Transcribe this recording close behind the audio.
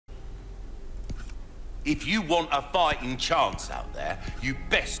If you want a fighting chance out there, you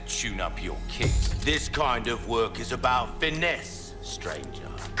best tune up your kit. This kind of work is about finesse, stranger.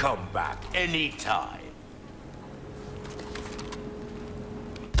 Come back anytime.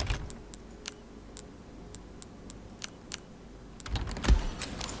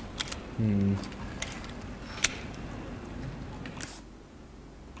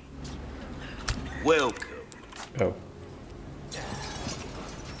 Welcome. Oh.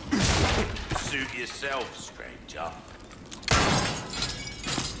 Suit yourself, stranger.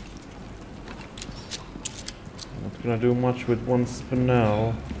 Not gonna do much with one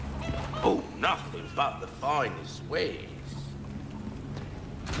spinel. Oh, nothing but the finest ways.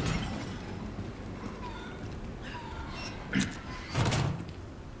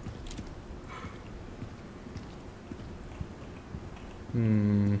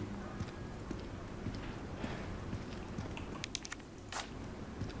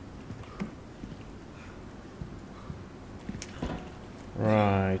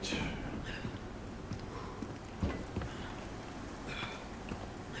 Right.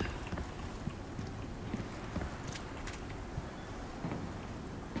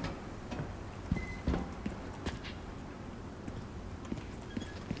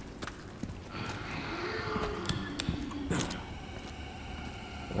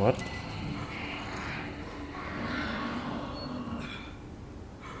 What?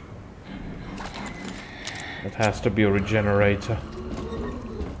 It has to be a regenerator.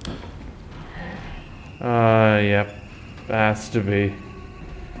 Yep. Has to be.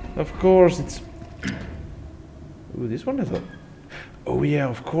 Of course it's... Ooh, this one has a... Oh yeah,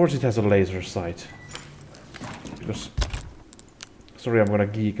 of course it has a laser sight. Because... Sorry, I'm gonna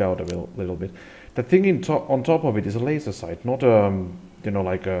geek out a little bit. The thing on top of it is a laser sight, not you know,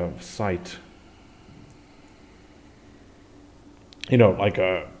 like a sight. You know, like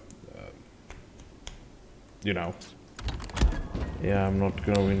a... you know. Yeah, I'm not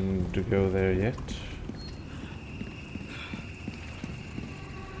going to go there yet.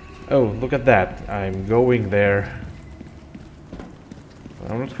 Oh, look at that. I'm going there.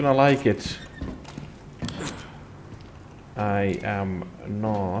 I'm not gonna like it. I am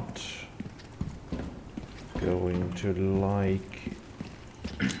not going to like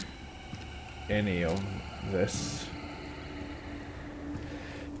any of this.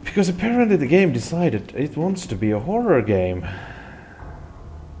 Because apparently the game decided it wants to be a horror game.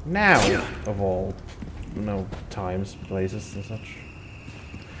 Now, of all, times, places and such.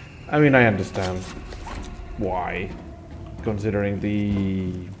 I mean, I understand why, considering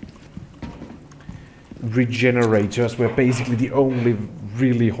the regenerators were basically the only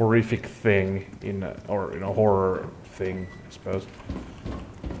really horrific thing in a horror thing, I suppose.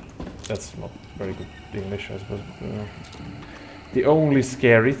 That's not very good English, I suppose. The only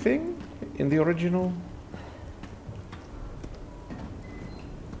scary thing in the original.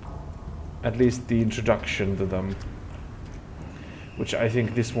 At least the introduction to them. Which I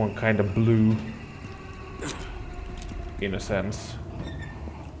think this one kind of blew, in a sense.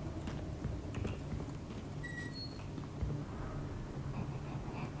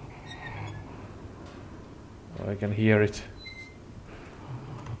 I can hear it.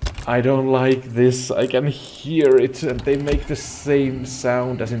 I don't like this. I can hear it, and they make the same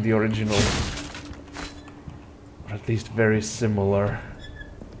sound as in the original. Or at least very similar.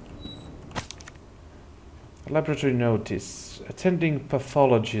 Laboratory notice. Attending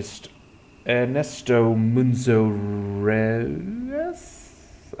pathologist Ernesto Munzo-Reyes?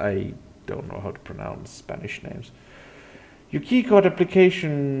 I don't know how to pronounce Spanish names. Your keycard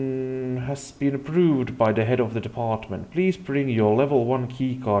application has been approved by the head of the department. Please bring your level 1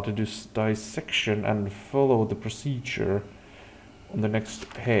 keycard to dissection and follow the procedure on the next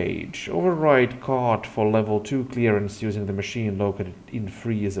page. Override card for level 2 clearance using the machine located in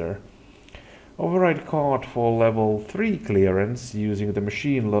freezer. Override card for level 3 clearance using the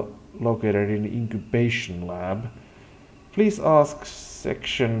machine located in incubation lab. Please ask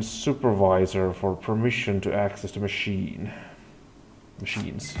section supervisor for permission to access the machines.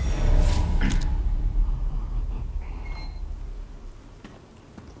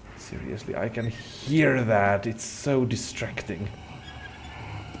 Seriously, I can hear that. It's so distracting.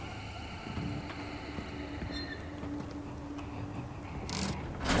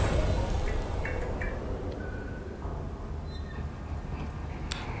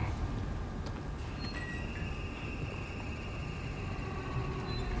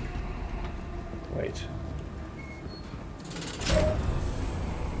 Wait.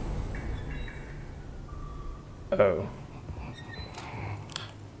 Oh.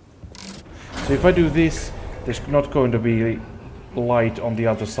 So if I do this, there's not going to be light on the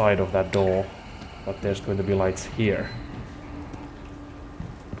other side of that door. But there's going to be lights here.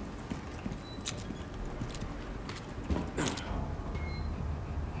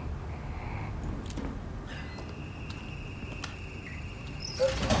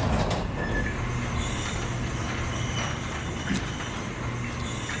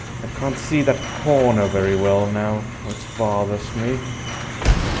 I can't see that corner very well now, which bothers me.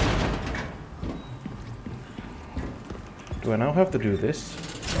 Do I now have to do this?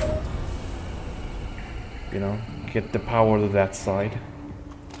 You know, get the power to that side.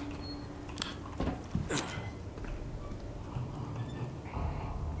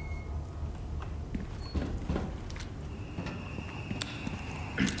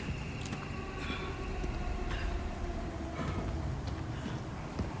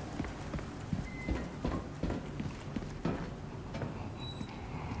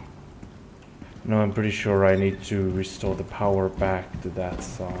 No, I'm pretty sure I need to restore the power back to that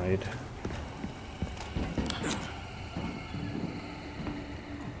side.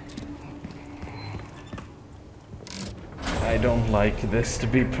 I don't like this, to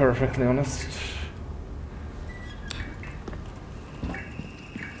be perfectly honest.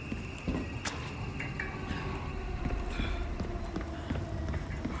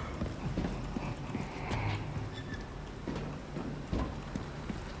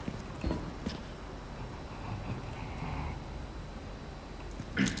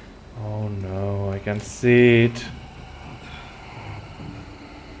 Oh no, I can see it.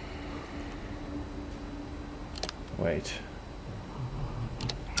 Wait.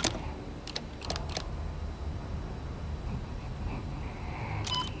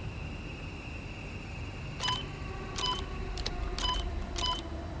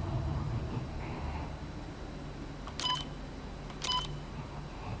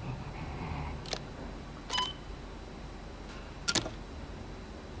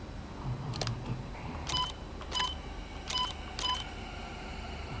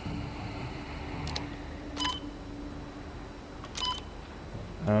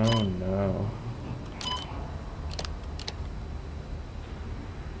 Oh no.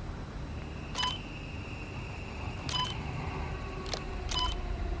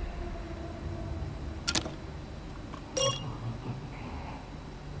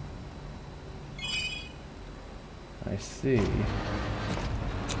 I see.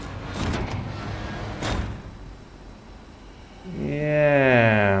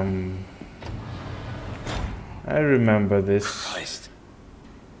 Yeah. I remember this. Christ.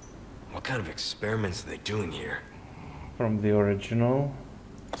 What kind of experiments are they doing here? From the original.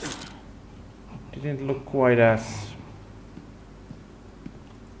 Didn't look quite as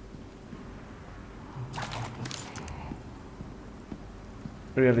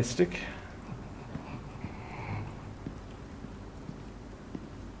realistic.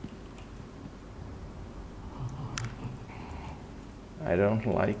 I don't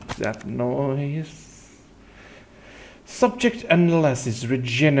like that noise. Subject analysis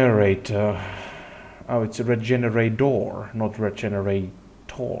regenerator. Oh, it's a regenerator, not regenerator.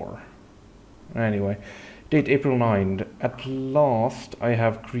 Anyway, date April 9. At last, I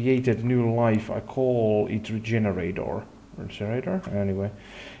have created new life. I call it regenerator. Regenerator? Anyway,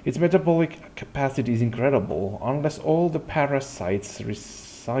 its metabolic capacity is incredible. Unless all the parasites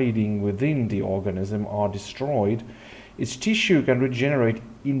residing within the organism are destroyed, its tissue can regenerate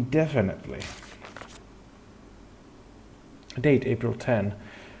indefinitely. Date April 10.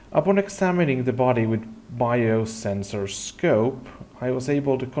 Upon examining the body with biosensor scope, I was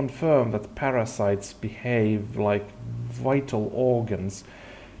able to confirm that parasites behave like vital organs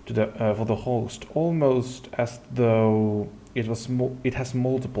to for the host, almost as though it has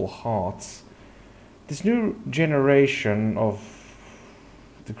multiple hearts. This new generation of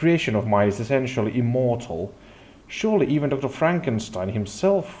the creation of mine is essentially immortal. Surely even Dr. Frankenstein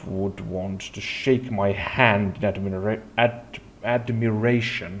himself would want to shake my hand in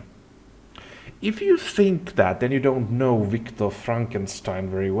admiration. If you think that, then you don't know Victor Frankenstein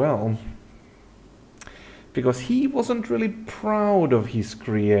very well. Because he wasn't really proud of his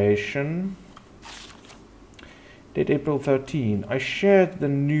creation. Date April 13. I shared the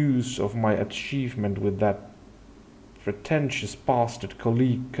news of my achievement with that pretentious bastard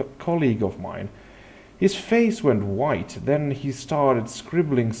colleague of mine. His face went white, then he started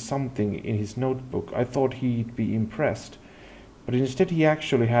scribbling something in his notebook. I thought he'd be impressed, but instead he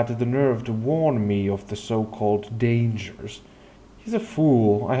actually had the nerve to warn me of the so-called dangers. He's a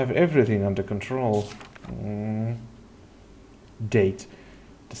fool. I have everything under control. Date.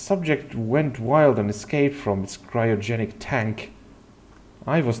 The subject went wild and escaped from its cryogenic tank.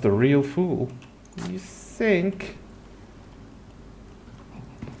 I was the real fool. You think?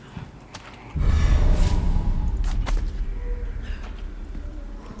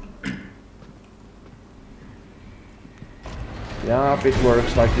 Yup, it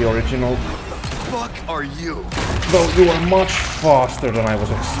works like the original. Fuck are you? Though you are much faster than I was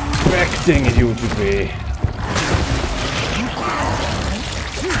expecting you to be.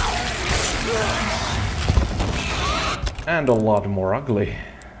 And a lot more ugly.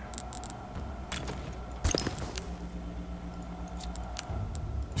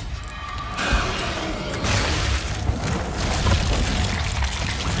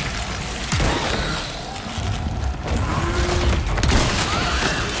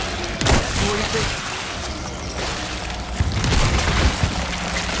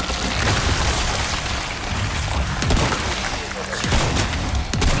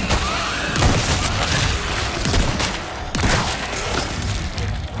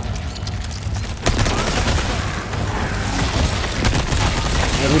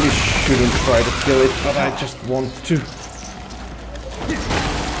 I really shouldn't try to kill it, but I just want to.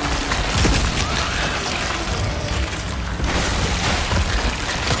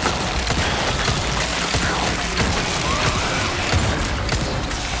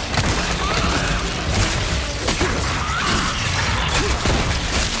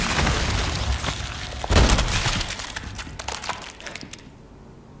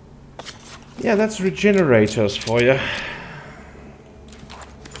 Yeah, that's regenerators for you.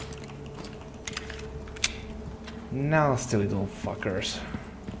 Nasty little fuckers.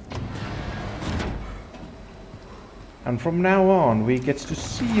 And from now on we get to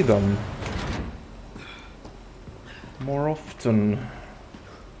see them more often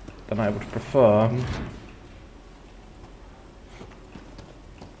than I would prefer.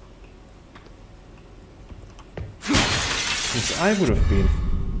 Since I would have been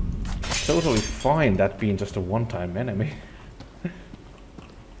totally fine that being just a one-time enemy.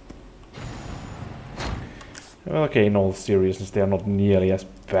 Well, okay, in all seriousness, they are not nearly as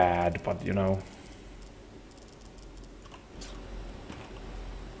bad, but you know.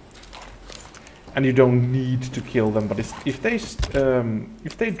 And you don't need to kill them, but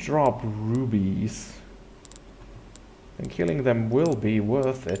if they drop rubies, then killing them will be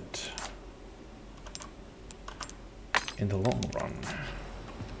worth it in the long run.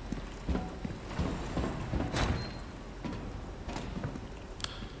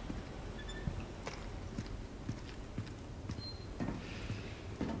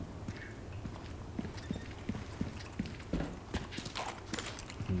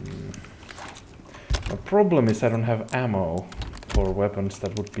 The problem is I don't have ammo for weapons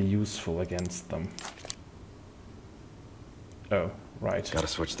that would be useful against them. Oh, right. Gotta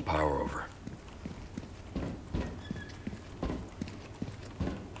switch the power over.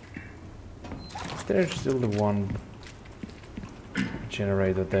 Is there still the one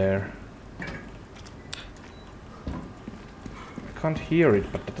generator there? I can't hear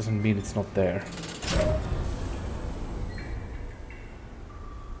it, but that doesn't mean it's not there.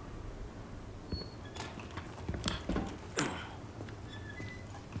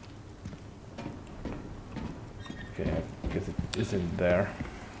 Okay, I guess it isn't there.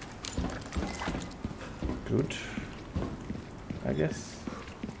 Good, I guess.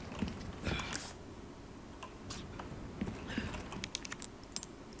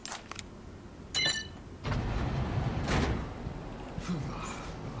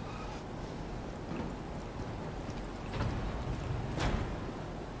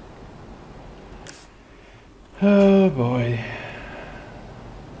 Oh boy.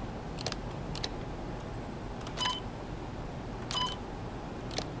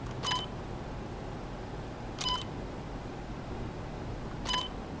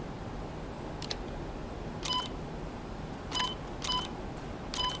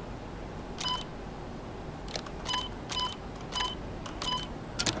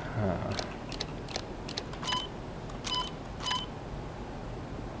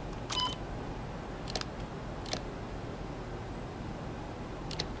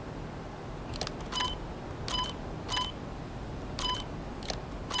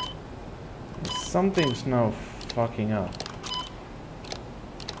 Something's now fucking up.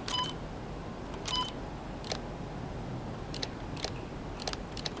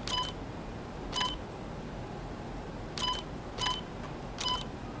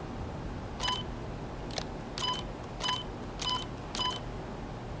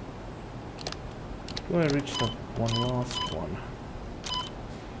 Do I reach that one last one?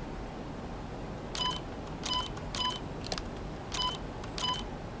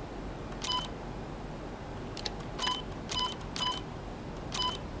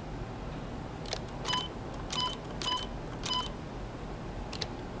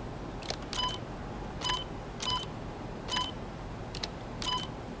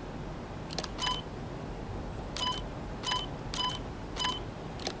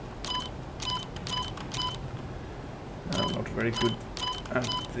 very good at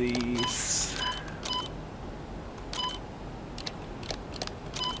these.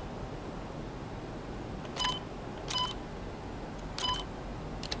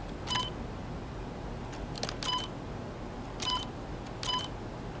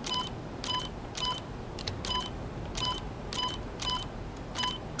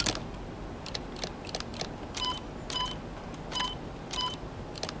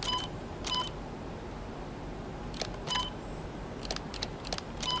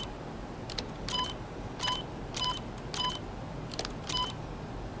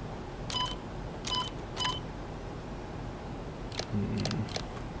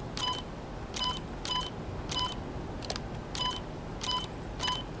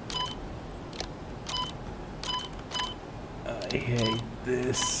 I hate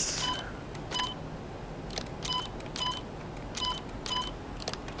this.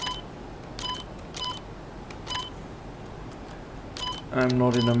 I'm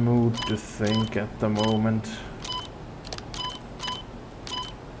not in a mood to think at the moment.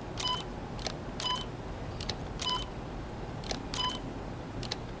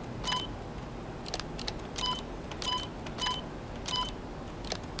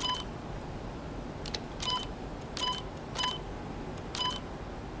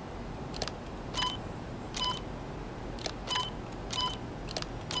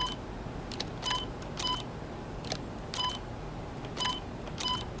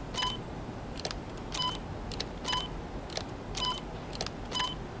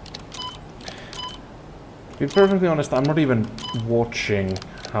 To be perfectly honest, I'm not even watching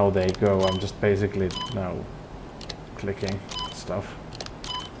how they go. I'm just basically now clicking stuff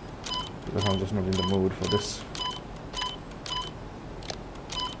because I'm just not in the mood for this.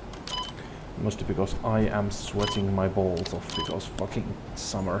 Mostly because I am sweating my balls off because fucking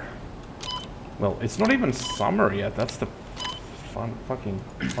summer. Well, it's not even summer yet. That's the fucking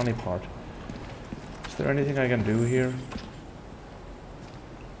funny part. Is there anything I can do here?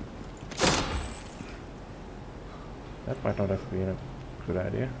 That might not have been a good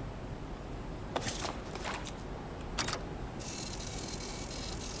idea.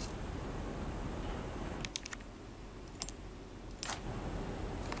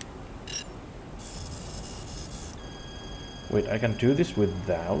 Wait, I can do this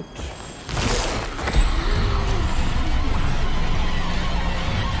without?